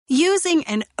Using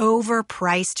an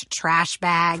overpriced trash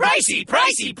bag. Pricey,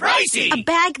 pricey, pricey! A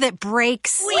bag that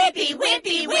breaks. Whippy,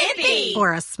 whippy, whippy!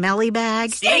 Or a smelly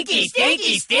bag. Stinky,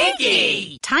 stinky,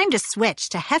 stinky! Time to switch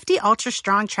to Hefty Ultra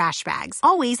Strong trash bags,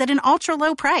 always at an ultra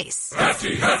low price.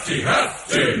 Hefty, hefty,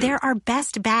 hefty! They're our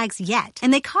best bags yet,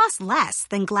 and they cost less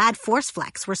than Glad Force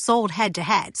Flex were sold head to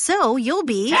head. So you'll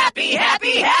be happy,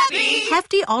 happy, happy!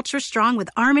 Hefty Ultra Strong with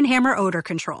Arm & Hammer odor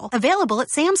control. Available at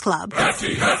Sam's Club.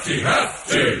 Hefty, hefty,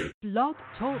 hefty! Blog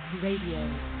Talk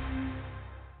Radio.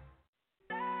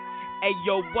 Hey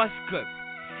yo, what's good?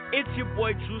 It's your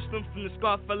boy Jerusalem from the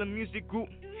Scarfella Music Group,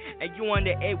 and you on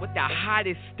the air with the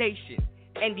hottest station,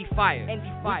 Indie Fire.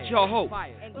 With your host,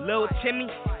 Lil Timmy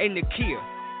and Nakia.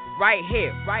 Right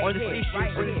here, on the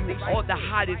station, bringing you all the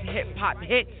hottest hip hop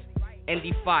hits.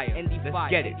 Indie Fire. Let's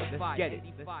get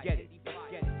it.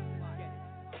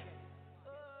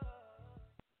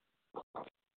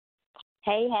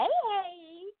 Hey.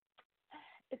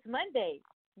 It's Monday,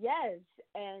 yes,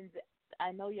 and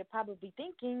I know you're probably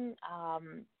thinking,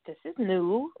 this is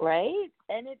new, right?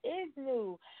 And it is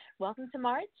new. Welcome to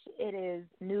March. It is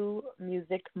New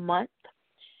Music Month,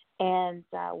 and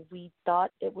we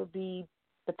thought it would be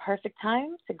the perfect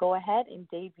time to go ahead and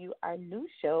debut our new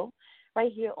show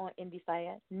right here on Indie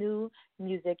Fire, New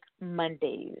Music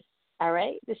Mondays. All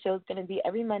right? The show's going to be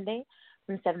every Monday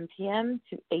from 7 p.m.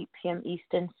 to 8 p.m.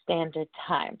 Eastern Standard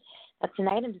Time. But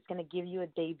tonight I'm just going to give you a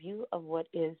debut of what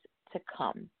is to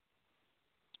come.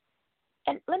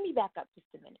 And let me back up just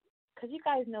a minute, because you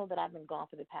guys know that I've been gone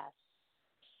for the past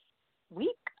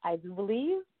week, I do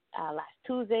believe, last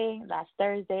Tuesday, last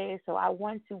Thursday. So I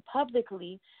want to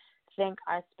publicly thank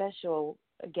our special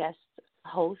guest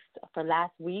host for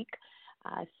last week,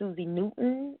 Susie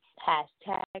Newton,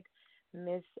 hashtag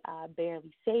Miss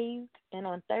Barely Saved. And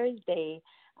on Thursday,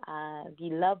 the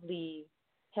lovely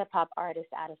hip-hop artist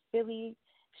out of Philly,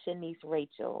 Shanice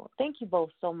Rachel. Thank you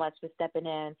both so much for stepping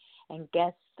in and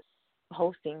guest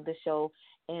hosting the show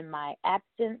in my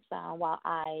absence while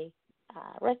I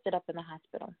rested up in the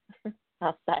hospital.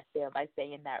 I'll start there by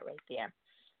saying that right there.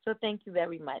 So thank you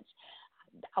very much.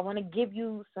 I want to give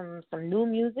you some new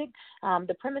music.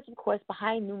 The premise, of course,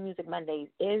 behind New Music Mondays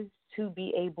is to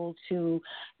be able to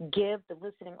give the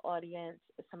listening audience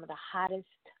some of the hottest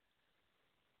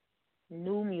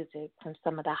new music from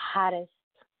some of the hottest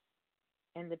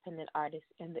independent artists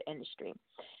in the industry.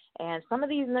 And some of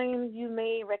these names you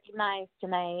may recognize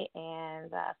tonight,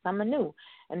 and some are new.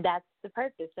 And that's the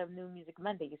purpose of New Music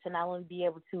Mondays, to not only be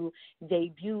able to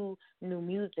debut new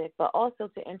music, but also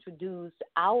to introduce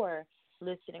our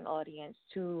listening audience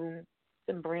to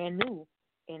some brand new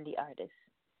indie artists.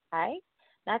 All right?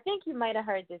 Now, I think you might have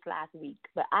heard this last week,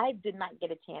 but I did not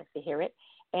get a chance to hear it.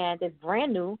 And it's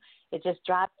brand new. It just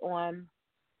dropped on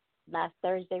last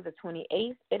Thursday, the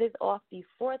 28th. It is off the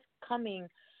forthcoming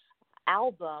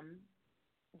album,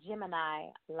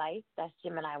 Gemini Life. That's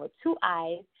Gemini with two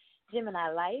I's. Gemini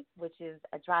Life, which is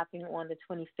dropping on the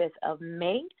 25th of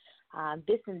May.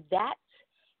 This and That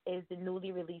is the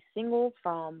newly released single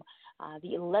from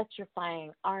the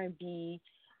electrifying R&B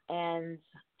and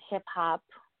hip-hop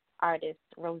artist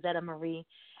Rosetta Marie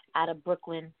out of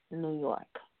Brooklyn, New York.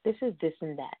 This is This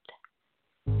and That.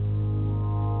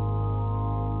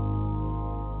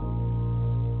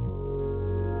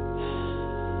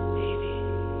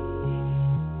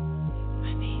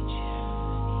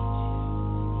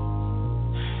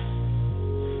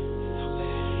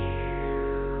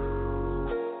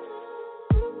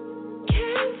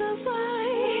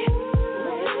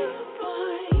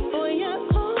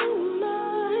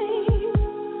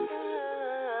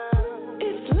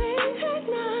 It's late at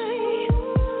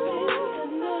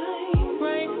night.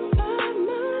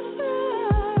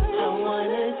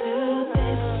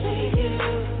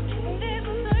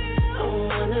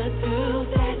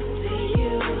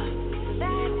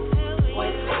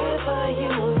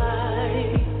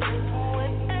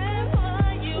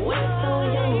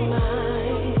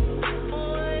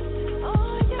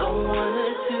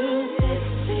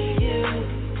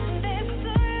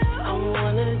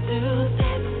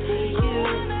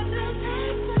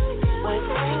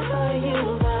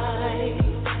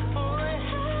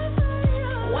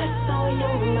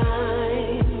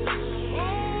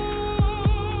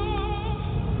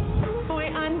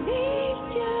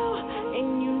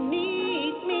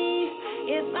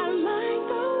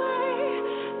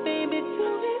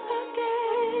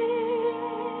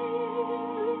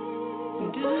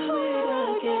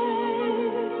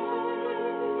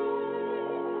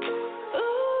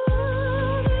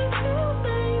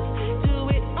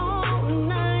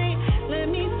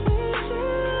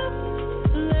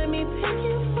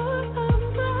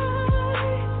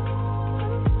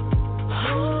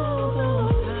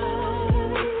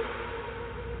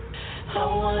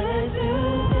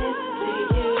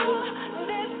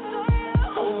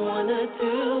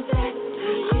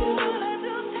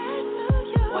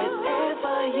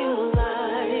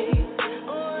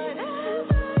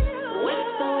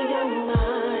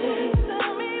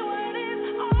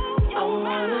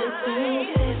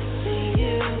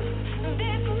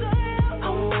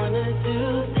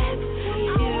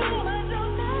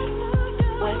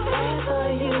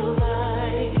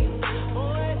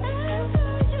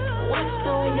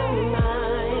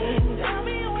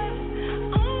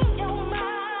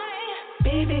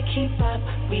 keep up,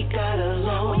 we got a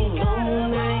long,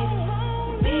 long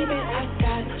night. Baby, I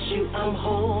got you, I'm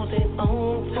holding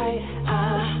on tight.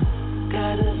 I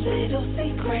got a little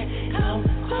secret, come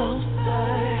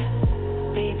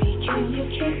closer. Baby, can you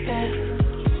keep that?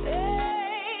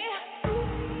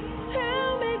 Tell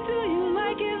me, do you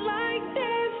like it like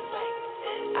this?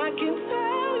 I can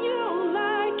tell you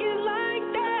like it like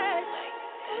that.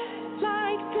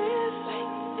 Like this,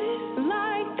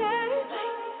 like that,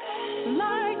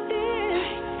 like this.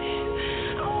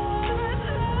 Oh,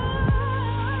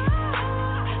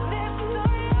 there's no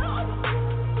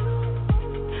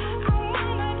I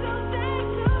wanna do that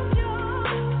to you.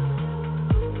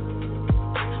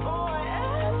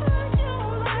 Whatever you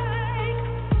like.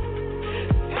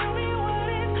 Tell me what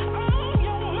is on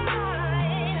your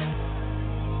mind.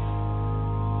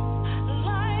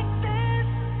 Like this.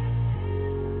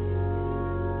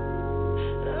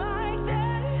 Like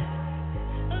that,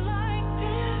 like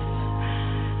this,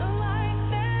 like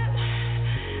that,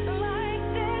 like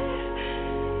this.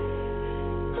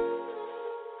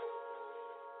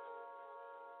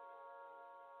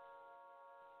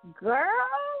 Girl,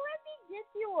 let me get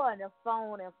you on the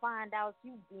phone and find out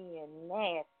you being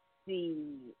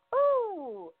nasty.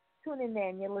 Ooh. Tune in there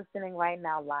and you're listening right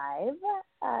now live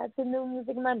to New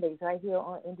Music Mondays right here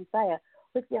on Indie Fire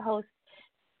with your host,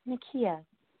 Nakia.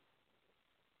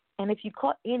 And if you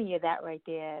caught any of that right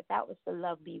there, that was the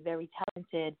lovely, very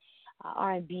talented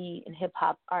R&B and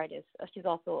hip-hop artist. She's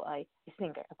also a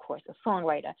singer, of course, a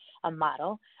songwriter, a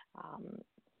model,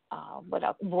 what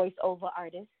else? Voiceover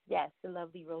artist. Yes, the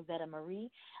lovely Rosetta Marie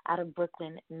out of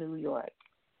Brooklyn, New York.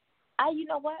 You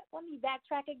know what? Let me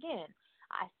backtrack again.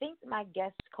 I thanked my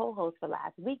guest co-host for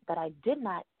last week, but I did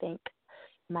not thank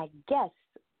my guest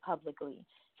publicly.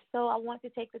 So I want to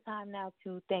take the time now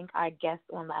to thank our guest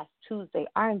on last Tuesday,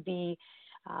 R&B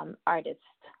artist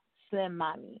Slim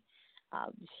Mommy.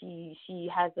 She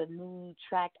has a new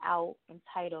track out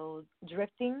entitled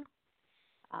Drifting.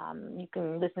 You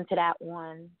can listen to that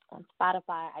one on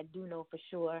Spotify. I do know for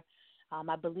sure.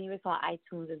 I believe it's on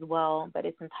iTunes as well, but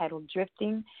it's entitled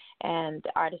Drifting, and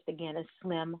the artist, again, is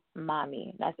Slim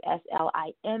Mommy. That's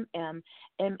SlimMami.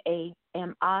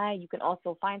 You can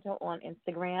also find her on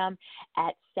Instagram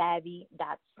at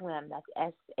savvy.slim.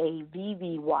 That's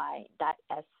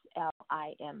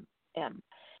SAVVY.SLIMM.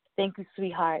 Thank you,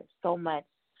 sweetheart, so much.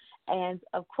 And,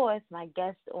 of course, my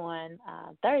guest on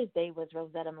Thursday was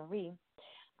Rosetta Marie,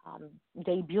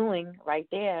 debuting right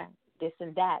there, This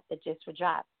and That just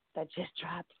dropped. That just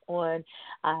dropped on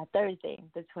Thursday,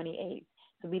 the 28th.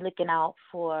 So be looking out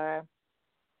for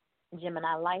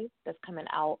Gemini Life that's coming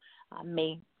out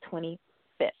May 25th.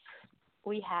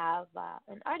 We have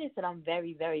an artist that I'm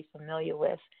very, very familiar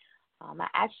with. I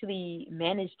actually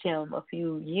managed him a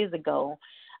few years ago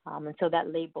until that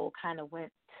label kind of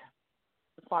went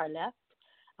far left.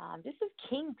 This is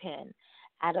Kingpin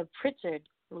out of Pritchard,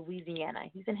 Louisiana.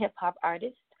 He's a hip-hop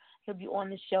artist. He'll be on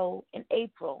the show in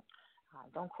April.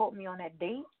 Don't quote me on that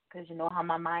date because you know how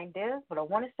my mind is, but I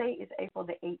want to say it's April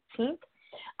the 18th.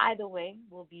 Either way,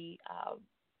 we'll be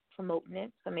promoting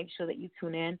it, so make sure that you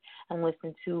tune in and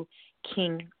listen to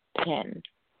Kingpin.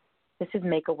 This is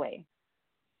Make a Way.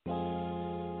 Yeah,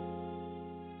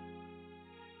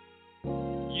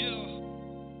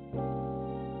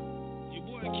 your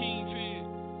boy Kingpin,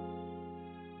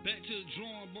 back to the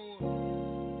drawing board.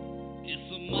 It's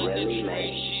some Monday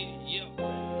trade shit, yeah.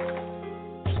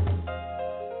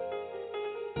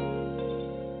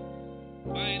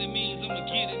 By any means, I'ma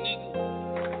get it, nigga. I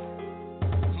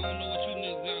don't know what you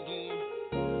niggas got going,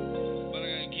 but I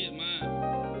gotta get mine.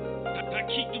 I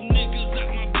keep them niggas out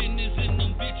my business and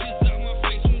them bitches out my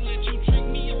face. Won't let you trick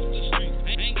me off the street.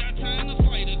 Ain't got time to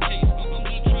fight a case. I'm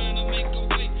just trying to make a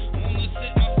way. Wanna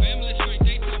set my family straight.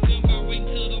 They talking about waiting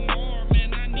till tomorrow,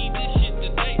 man. I need this shit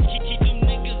today. Keep them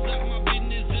niggas out my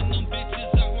business and them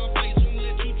bitches out my face. Won't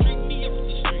let you trick me off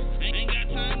the street. Ain't got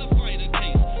time to fight a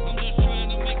case. I'm just trying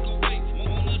to make a way.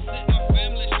 Wanna set my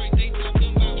family straight. They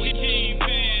talking about waiting till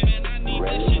tomorrow, man. I need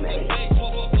this shit today.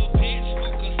 Fuck a bitch,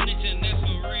 fuck a snitching, that's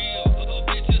for real. A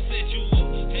bitch will set you up.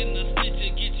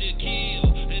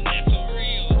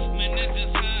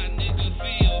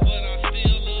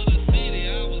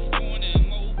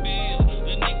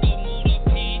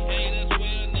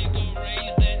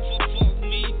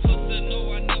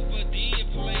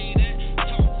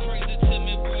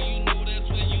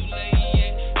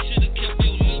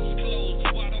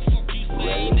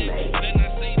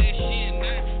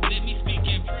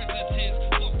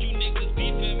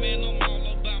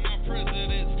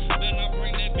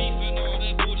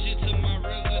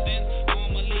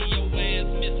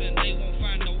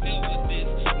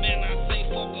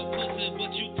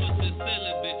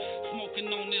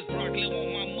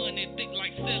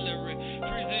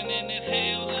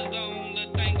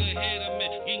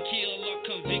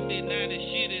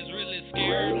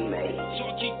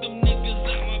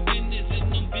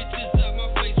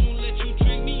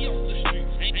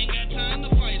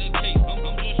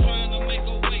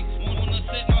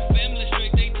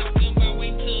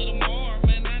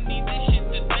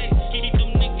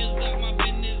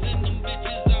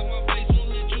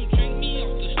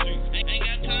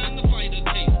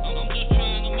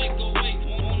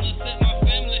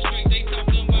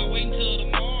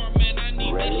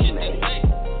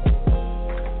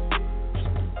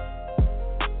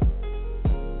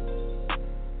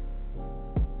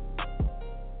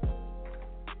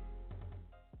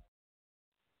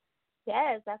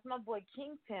 Yes, that's my boy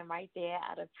Kingpin right there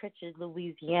out of Pritchard,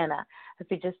 Louisiana. If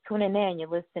you're just tuning in, you're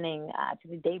listening to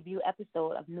the debut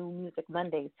episode of New Music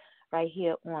Mondays right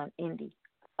here on Indie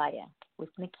Fire with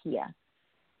Nakia.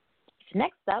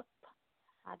 Next up,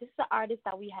 this is an artist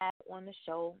that we had on the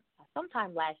show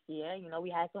sometime last year. You know,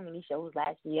 we had so many shows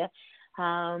last year.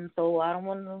 So I don't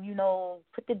want to,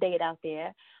 put the date out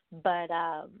there. But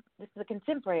this is a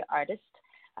contemporary artist,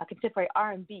 a contemporary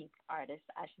R&B artist,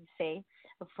 I should say,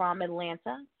 from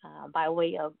Atlanta by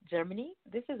way of Germany.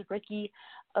 This is Ricky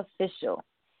Official.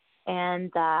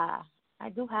 And I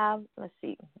do have, let's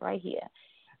see, right here.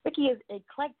 Ricky is an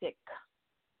eclectic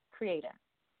creator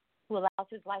who allows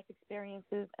his life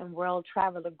experiences and world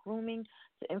traveler grooming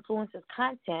to influence his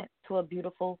content to a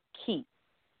beautiful key.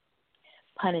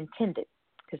 Pun intended,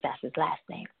 because that's his last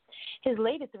name. His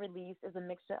latest release is a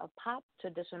mixture of pop,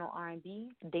 traditional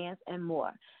R&B, dance, and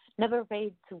more. Never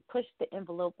afraid to push the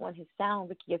envelope on his sound,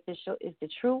 Ricky Official is the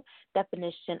true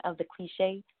definition of the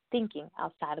cliche, thinking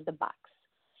outside of the box.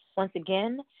 Once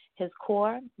again, his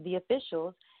core, the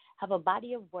Officials, have a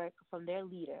body of work from their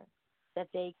leader that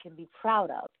they can be proud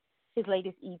of. His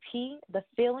latest EP, The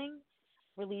Feeling,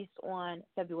 released on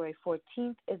February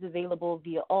 14th, is available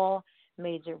via all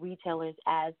major retailers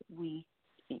as we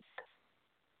speak.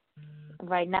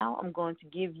 Right now, I'm going to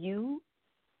give you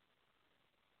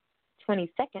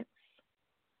 20 seconds.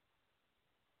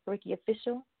 Ricky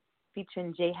Official,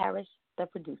 featuring Jay Harris, the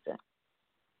producer.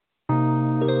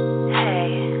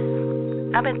 Hey,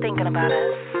 I've been thinking about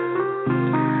us.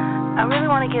 I really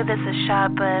want to give this a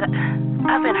shot, but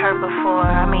I've been hurt before.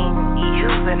 I mean,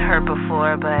 you've been hurt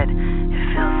before, but it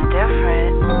feels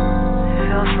different. It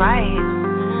feels right.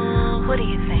 What do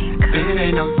you think? It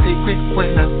ain't no secret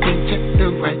when I think you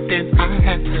do right then I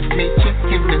had to meet you.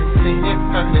 You've been seen it,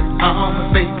 heard it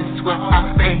all, baby, swear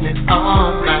I ain't it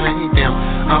all right down.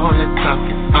 All the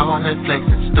talking, all the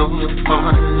flexing, stole your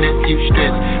part and left you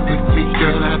stressed. With me,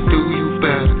 girl, I do you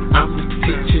better. I'm the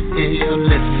teacher, hear your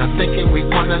lesson. I'm thinking we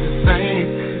one of the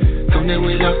same. Don't know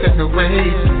we lost in the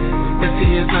ways. But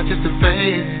see, it's not just a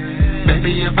phase.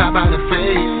 Baby, you're vibe out of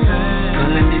phase.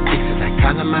 Don't let me fix it, I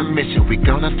call it my mission. We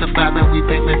gonna survive and we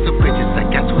pay mental bridges. I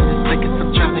got 20 seconds, I'm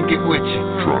trying to get with you.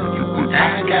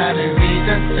 I got a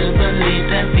reason to believe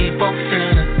that we both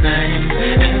feel the same.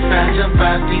 Inside your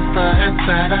body, deeper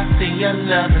inside, I see your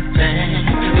love and thing.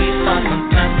 We fought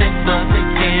sometimes, they thought they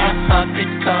can't. I thought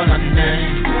they'd call our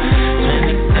name.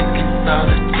 20 seconds, all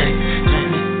it takes.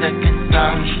 20 seconds,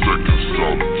 all it takes.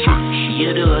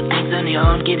 You do all things on your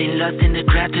own, getting lost in the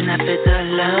crowd to not feel so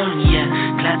alone, yeah.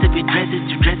 Class up your dresses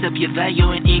to dress up your value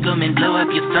and ego, man, blow up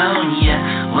your phone,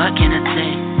 yeah. What can I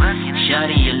say?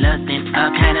 Shorty, you're lost in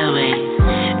all kind of ways.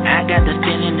 I got the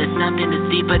feeling there's something to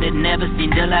see, but it never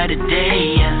seen the light of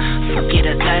day, yeah. Fuck it,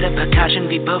 I slide up a caution,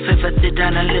 we both if I sit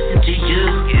down and listen to you.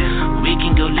 We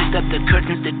can go lift up the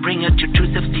curtains that bring out your true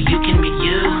self so you can be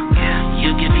you.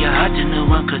 You give your heart to no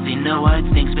one, cause they know how it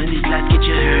stinks when these lies get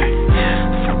you hurt.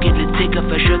 Fuck it, let's take off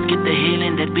our shirts, get the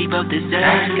healing that we both deserve.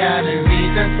 I got a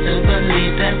reason to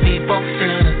believe that we both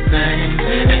feel the same.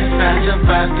 Inside your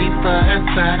body, deeper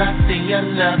inside, I see your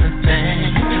love and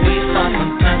thing. We fought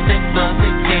sometimes, they thought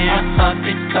they can't. I thought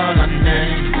they'd call our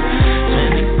name.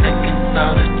 20 seconds,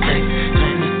 all it takes.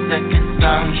 20 seconds,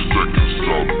 all it takes.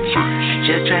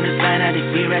 Just trying to find out if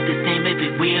we're at the same,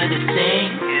 baby, we are the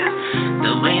same.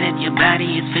 The way that your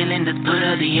body is feeling, let's put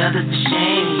all the others to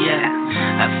shame, yeah.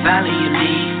 I follow you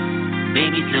lead.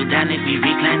 Baby, slow down if we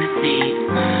recline the seat.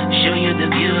 Show you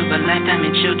the view of a lifetime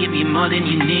and she'll give you more than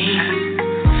you need.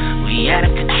 We out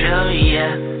of control,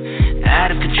 yeah.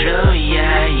 Out of control,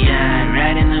 yeah, yeah.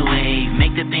 Right in the wave,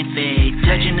 make the pain fade.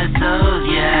 Touching the souls,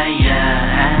 yeah,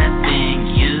 yeah. I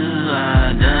think you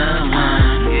are the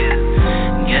one.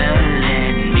 Girl,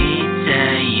 let me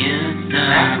tell you something.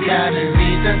 I got a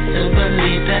reason to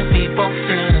believe that we both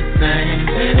feel the same.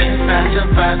 Inside your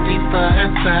body, deeper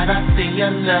inside, I see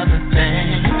your love and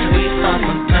thing. We fought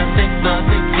sometimes, they thought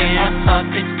they can't. I thought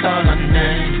they'd call our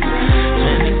name.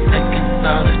 20 seconds,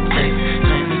 all it takes.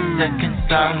 20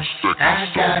 seconds, all it takes. I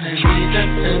got a reason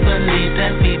to believe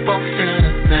that we both feel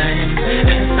the same.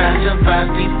 Inside your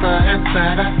body, deeper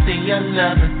inside, I see your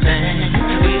love and thing.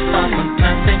 We fought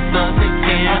sometimes, they thought they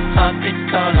can't. I thought they'd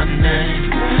call our name.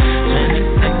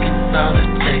 20 seconds, all it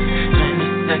takes.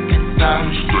 20 seconds, all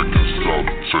it takes.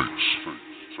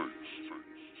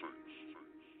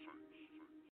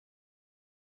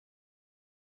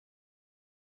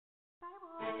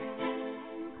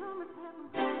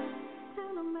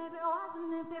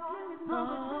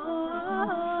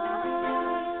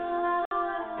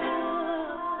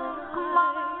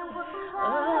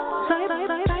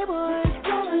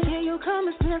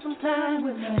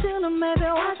 maybe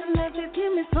watching Netflix,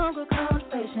 give me some good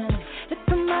conversation. It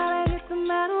don't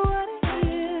matter what it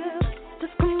is.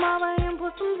 Just come over and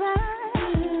put some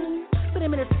time. 30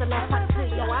 minutes to the last time to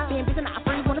see ya. Being busy, not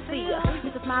free, wanna see ya.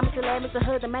 Mr. Smile, Mr. Laugh, Mr.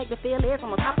 Hood, to make me feel it's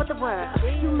on the top of the world.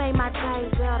 You made my day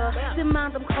better. Didn't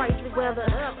mind them crazy weather.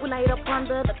 We laid up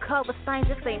under the cover, things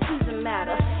just ain't even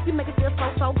matter. You make it feel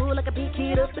so good, like a big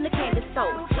kid up in the candy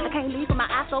store. I can't leave with my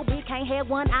eyes so big, can't have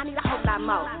one, I need a whole lot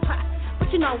more.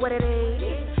 But you know what it is,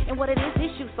 and what it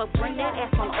is you. So bring that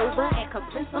ass on over and come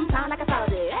spend some time like I told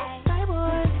you. Hey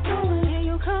boy, here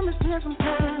you come and spend some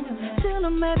time. Chill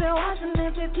and maybe watching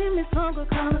Netflix, give me some good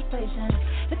conversation.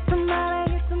 It don't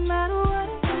matter what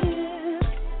it is.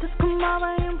 Just come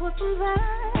over and put some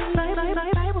time.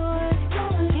 Hey boy,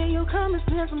 here you come and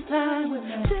spend some time.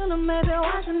 Chill and maybe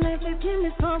watching Netflix, give me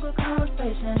some good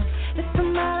conversation. It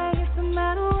don't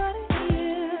matter what it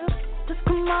is. Just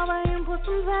come over and put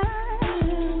some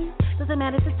time. Doesn't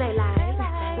matter if it's daylight.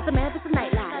 Doesn't matter if it's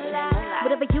nightlight.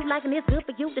 Whatever you like and it's good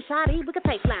for you, the shawty, we can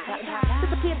take flight.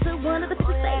 Disappear to one of the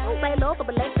people say, oh, say local,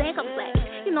 but let's say, come say.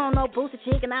 You know, no booster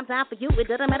chicken, I'm time for you, it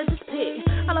doesn't matter, just pick.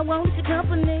 All I want is your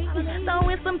company, throw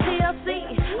in some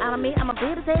TLC. I mean, I'm a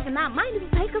bit of taste and I might need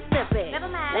to take a step back. Never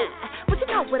mind. But you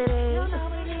know what it is,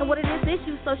 and what it is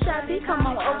you, so shawty, come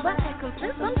on over and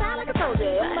consent sometime like I told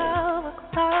you.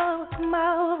 Come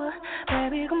over,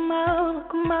 baby, come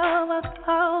over,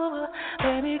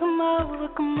 baby, come over,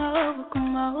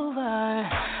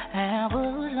 and put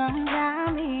some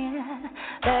time in.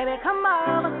 Baby, come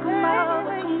over, baby,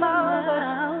 come over,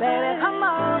 baby, come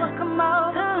over,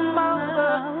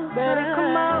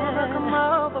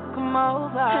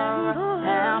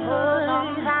 and put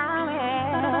some time in.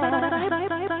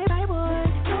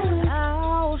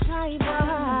 Oh, shy boy,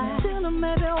 chillin',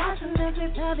 maybe watching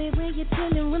Netflix, happy when you're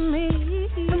chillin' with me.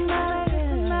 No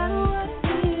matter what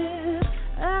it is.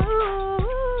 Oh.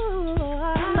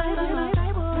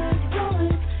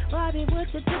 What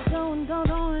you just don't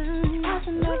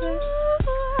watching Netflix.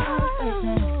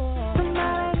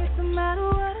 No matter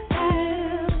what it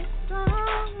is.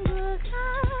 Some good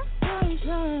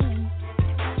conversation.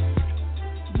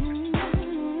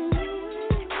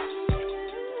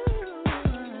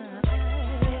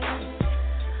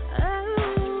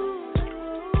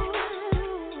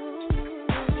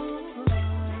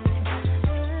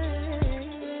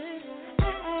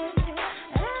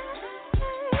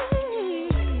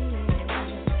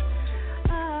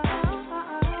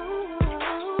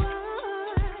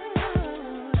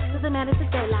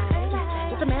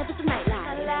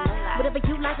 Whatever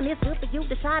you like and it's good for you,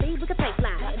 the shawty, we can take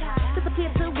flight. Disappear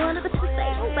to one of the people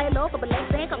say, oh, say local, but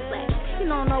let's say, come say. You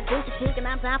know, no booster chicken,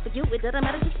 I'm down for you, it doesn't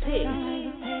matter, just pick.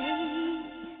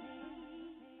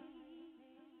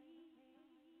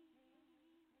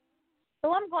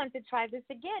 So I'm going to try this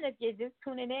again. If you're just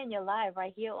tuning in, you're live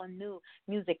right here on New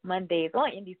Music Mondays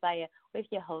on Indie Fire with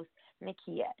your host,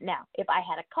 Nakia. Now, if I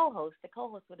had a co-host, the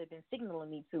co-host would have been signaling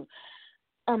me to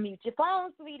unmute your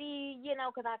phone, sweetie, you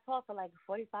know, because I talked for like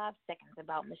 45 seconds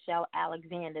about Michelle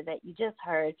Alexander that you just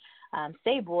heard,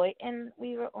 Say Boy, and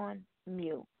we were on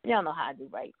mute. Y'all know how I do,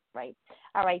 right?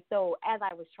 All right, so as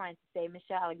I was trying to say,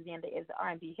 Michelle Alexander is an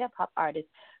R&B hip-hop artist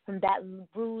from Baton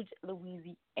Rouge,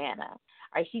 Louisiana. All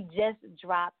right, she just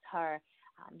dropped her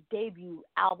debut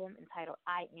album entitled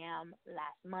I Am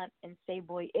last month, and Say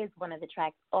Boy is one of the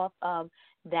tracks off of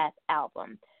that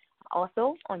album.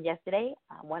 Also, on yesterday,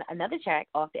 another track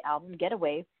off the album,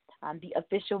 Getaway, the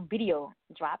official video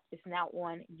dropped. It's now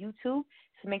on YouTube,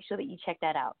 so make sure that you check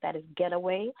that out. That is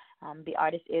Getaway. The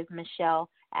artist is Michelle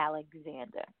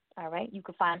Alexander. All right, you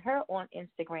can find her on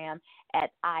Instagram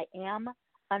at IAM_soul_MA,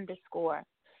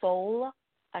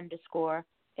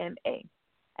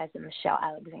 as in Michelle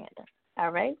Alexander. All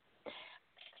right,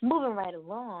 moving right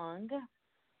along.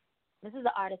 This is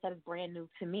an artist that is brand new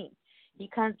to me. He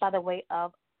comes by the way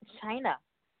of China.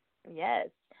 Yes.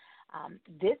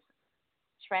 This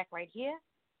track right here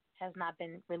has not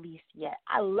been released yet.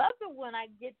 I love it when I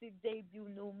get to debut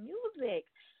new music.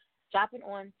 Dropping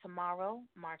on tomorrow,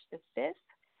 March the 5th.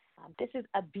 This is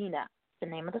Abina, the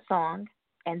name of the song,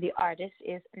 and the artist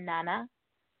is Nana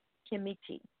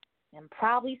Kimiti. I'm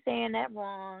probably saying that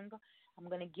wrong. I'm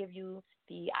going to give you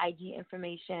the IG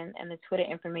information and the Twitter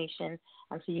information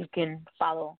so you can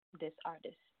follow this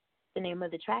artist. The name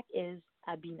of the track is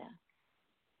Abina.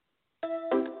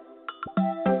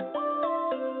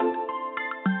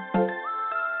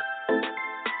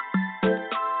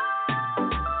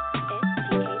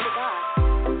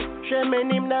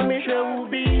 Shemenim na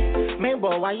mishewubi, membo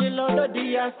wa yilodo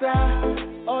diasa,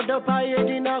 odo paye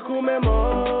dina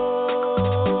kumemo.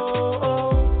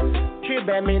 She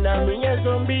be me na me a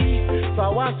zombie.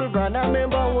 Fa wa so bra na me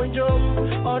ba wo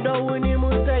jom. Odo woni mu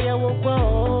say e wo kwa.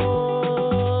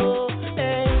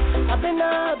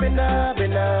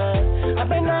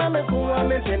 Abena me kuwa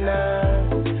me pena.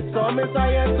 So me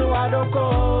say to adoko.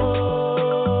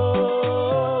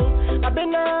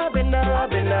 Abena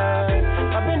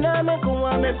me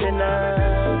kuwa me pena.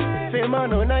 Fema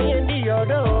no na yendi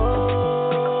odo.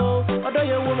 Odo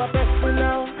you my best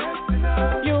now.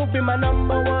 You be my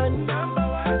number one.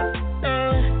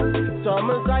 So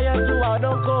me say to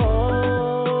adoko.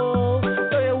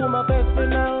 Odo you my best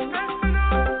now.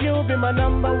 You be my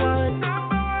number one.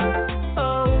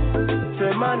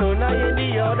 Mano na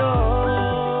yendi yodo.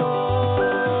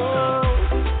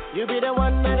 You be the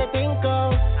one that I think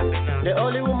of, the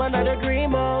only woman that I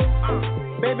dream of.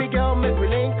 Baby girl, make we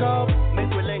link up.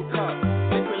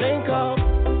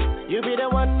 You be the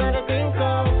one that I think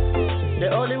of,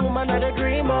 the only woman that I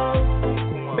dream of.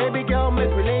 Baby girl, make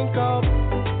we link up.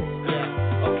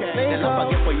 Yeah, okay. The love I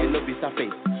get for you no be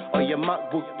surface, or your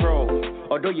MacBook Pro.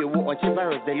 Although you won't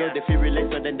antivirus, they know they feel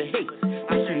related than they hate.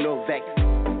 But you know vex.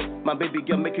 My baby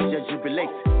girl make you just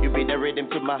jubilate. You be the rhythm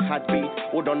to my heartbeat.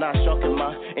 Hold on, I shocking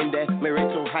my in the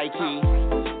marital high key.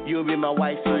 You be my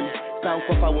wifey. Sound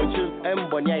if I want you.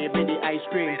 Bonya, you be the ice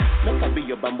cream. Make I be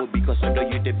your bamboo because I know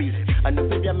you the beast. And the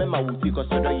baby I make my wood because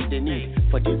I know you the need.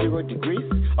 For the 0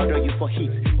 degrees, although you for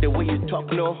heat. The way you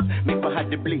talk, no, make my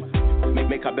heart the bleed.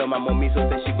 Make her bell my mommy so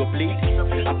that she go bleed.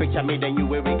 I picture me then you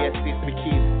where we get 6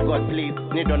 kids. God please,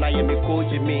 need on I me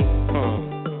coach me.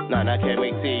 Nana can't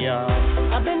wait to ya.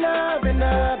 Abena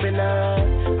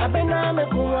me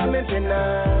kuwa me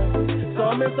pena.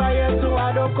 So me say to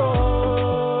adoko.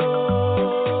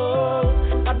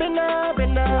 Abena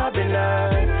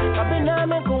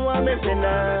me kuwa me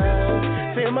pena.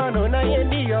 Fema no na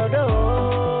yendi yodo.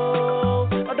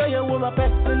 Odo you my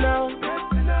personal.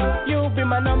 You be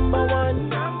my number one.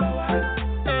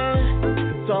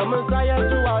 So me say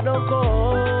to adoko.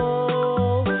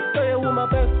 Odo you my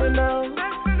personal.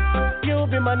 You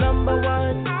be my number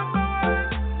one.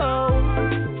 Oh,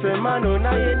 Femano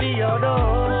na yendi yodo.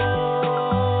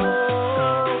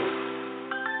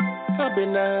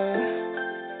 Abena,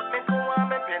 me kuwa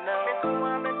me pena.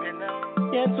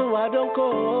 Yesu adoko.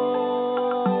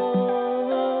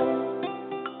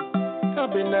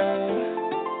 Abena,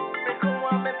 me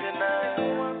kuwa me pena.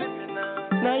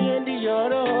 Na yendi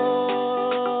yodo.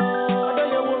 Odo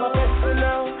you my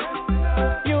personal.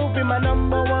 You be my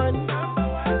number one.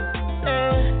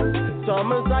 So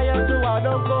Messiah to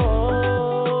adoko.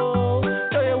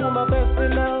 So you my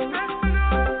personal.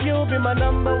 You be my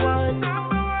number one.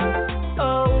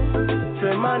 Oh,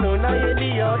 Femano na yendi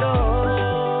yodo.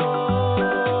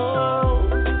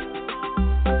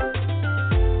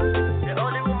 The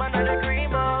only woman that I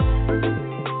dream of.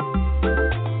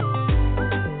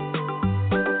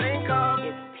 Think of.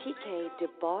 It's PK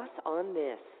DeBoss on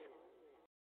this.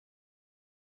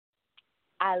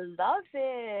 I love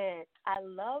it. I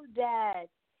love that.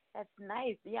 That's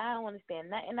nice. Yeah, I don't understand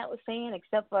nothing that was saying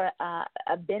except for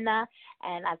Abena,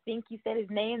 and I think you said his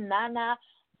name, Nana.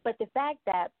 But the fact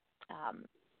that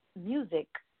music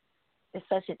is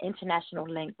such an international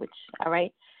language, all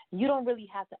right? You don't really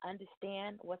have to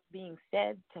understand what's being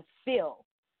said to feel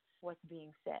what's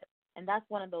being said. And that's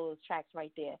one of those tracks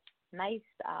right there. Nice.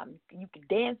 You could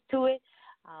dance to it.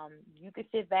 You could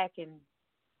sit back and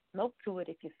smoke to it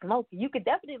if you smoke. You could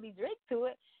definitely drink to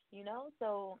it, you know.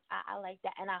 So I like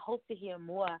that, and I hope to hear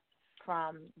more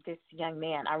from this young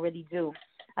man. I really do.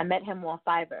 I met him on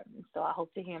Fiverr, so I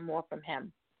hope to hear more from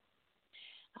him.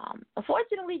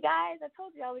 Unfortunately, guys, I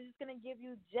told you I was just going to give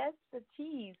you just the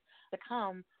tease to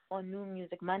come on New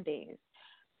Music Mondays.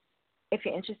 If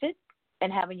you're interested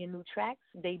in having your new tracks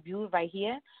debut right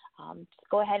here, just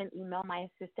go ahead and email my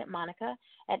assistant, Monica,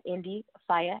 at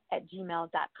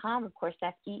indiefire@gmail.com. Of course,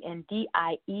 that's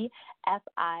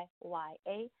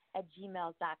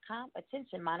ENDIEFIYA@gmail.com.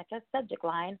 Attention, Monica, subject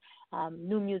line,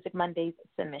 New Music Mondays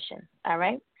submission. All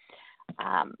right?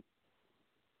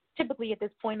 Typically, at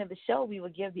this point of the show, we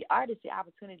would give the artist the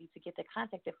opportunity to get their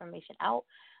contact information out.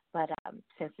 But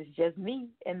since it's just me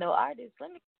and no artist,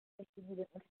 let me give you this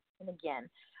information again.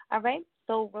 All right?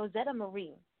 So Rosetta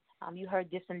Marie, you heard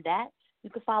this and that. You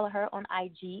can follow her on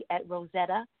IG at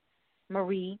Rosetta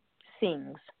Marie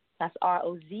Sings. That's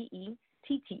ROZETTAMARIESINGS.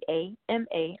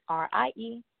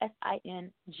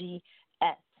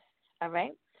 All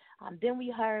right? Then we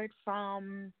heard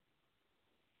from,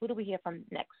 who do we hear from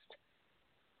next?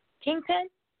 Kingpin.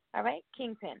 All right?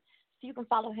 Kingpin. So you can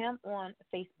follow him on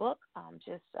Facebook.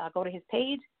 Just go to his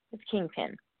page. It's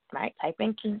Kingpin. All right? Type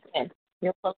in Kingpin.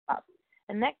 You'll pull up.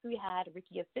 And next we had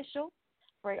Ricky Official,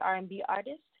 great R&B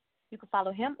artist. You can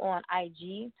follow him on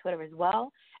IG, Twitter as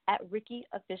well, at Ricky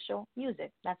Official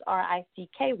Music. That's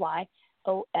RICKYOFFICIAL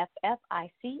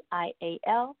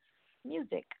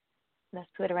Music. That's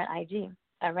Twitter and IG.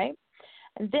 All right.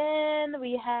 And then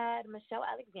we had Michelle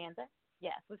Alexander.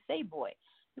 Yes, with Say Boy.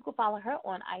 You can follow her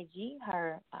on IG.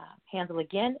 Her handle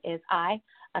again is I_am_soul_MA.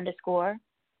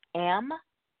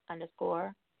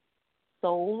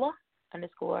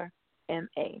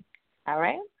 All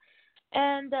right.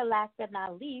 And last but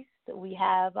not least, we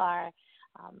have our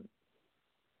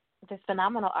this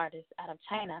phenomenal artist out of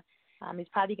China. He's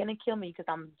probably going to kill me because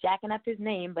I'm jacking up his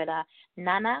name, but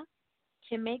Nana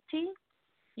Kimeti.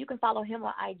 You can follow him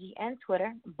on IG and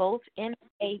Twitter, both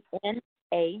NanaKhemItee.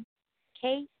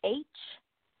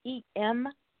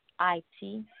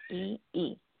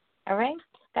 All right?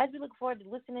 Guys, we look forward to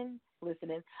listening.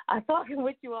 I'm talking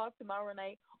with you all tomorrow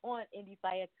night on Indie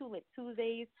Fire, Too Lit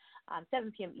Tuesdays,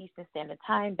 7 p.m. Eastern Standard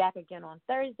Time. Back again on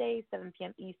Thursday, 7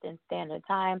 p.m. Eastern Standard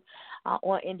Time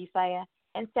on Indie Fire.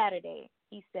 And Saturday,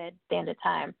 Eastern Standard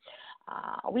Time.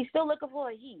 We still looking for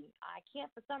a he. I can't,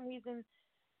 for some reason,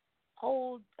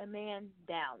 hold a man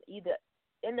down, either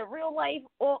in the real life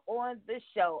or on the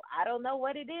show. I don't know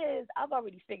what it is. I've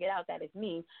already figured out that it's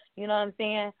me. You know what I'm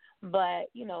saying? But,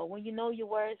 you know, when you know your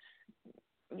worth,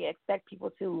 you expect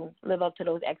people to live up to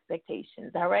those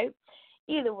expectations, all right?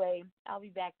 Either way, I'll be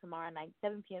back tomorrow night,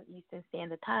 7 p.m. Eastern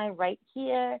Standard Time, right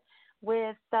here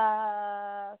with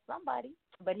somebody.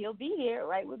 But he'll be here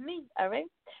right with me, all right?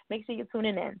 Make sure you're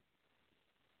tuning in.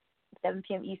 7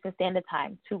 p.m. Eastern Standard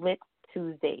Time, Too Lit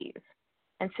Tuesdays.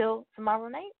 Until tomorrow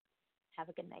night, have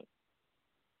a good night.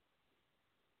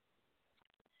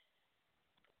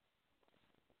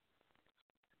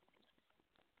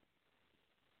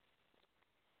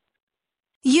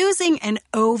 Using an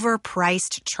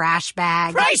overpriced trash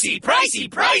bag. Pricey, pricey,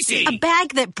 pricey. A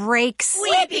bag that breaks.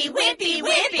 Whippy, whippy,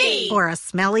 whippy. Or a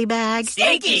smelly bag.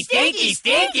 Stinky, stinky,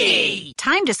 stinky.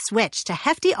 Time to switch to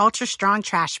Hefty Ultra Strong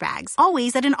trash bags,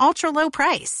 always at an ultra low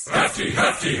price. Hefty,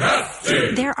 hefty,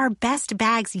 hefty. They're our best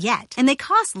bags yet, and they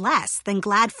cost less than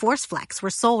Glad Force Flex were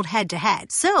sold head to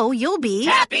head. So you'll be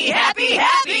happy, happy,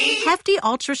 happy. Hefty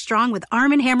Ultra Strong with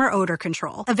Arm & Hammer odor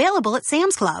control, available at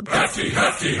Sam's Club. Hefty,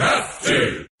 hefty,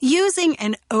 hefty. Using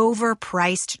an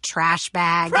overpriced trash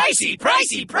bag. Pricey,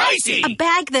 pricey, pricey. A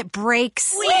bag that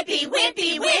breaks. Whippy,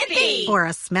 whippy, whippy. Or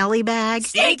a smelly bag.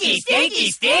 Stinky,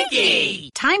 stinky,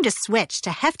 stinky. Time to switch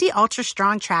to Hefty Ultra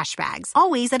Strong trash bags,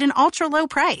 always at an ultra low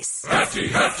price. Hefty,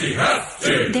 hefty,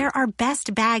 hefty. They're our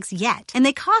best bags yet, and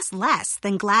they cost less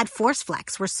than Glad Force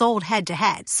Flex were sold head to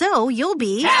head. So you'll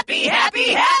be happy,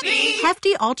 happy, happy.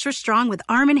 Hefty Ultra Strong with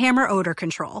Arm & Hammer odor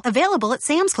control, available at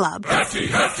Sam's Club. Hefty,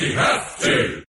 hefty, hefty.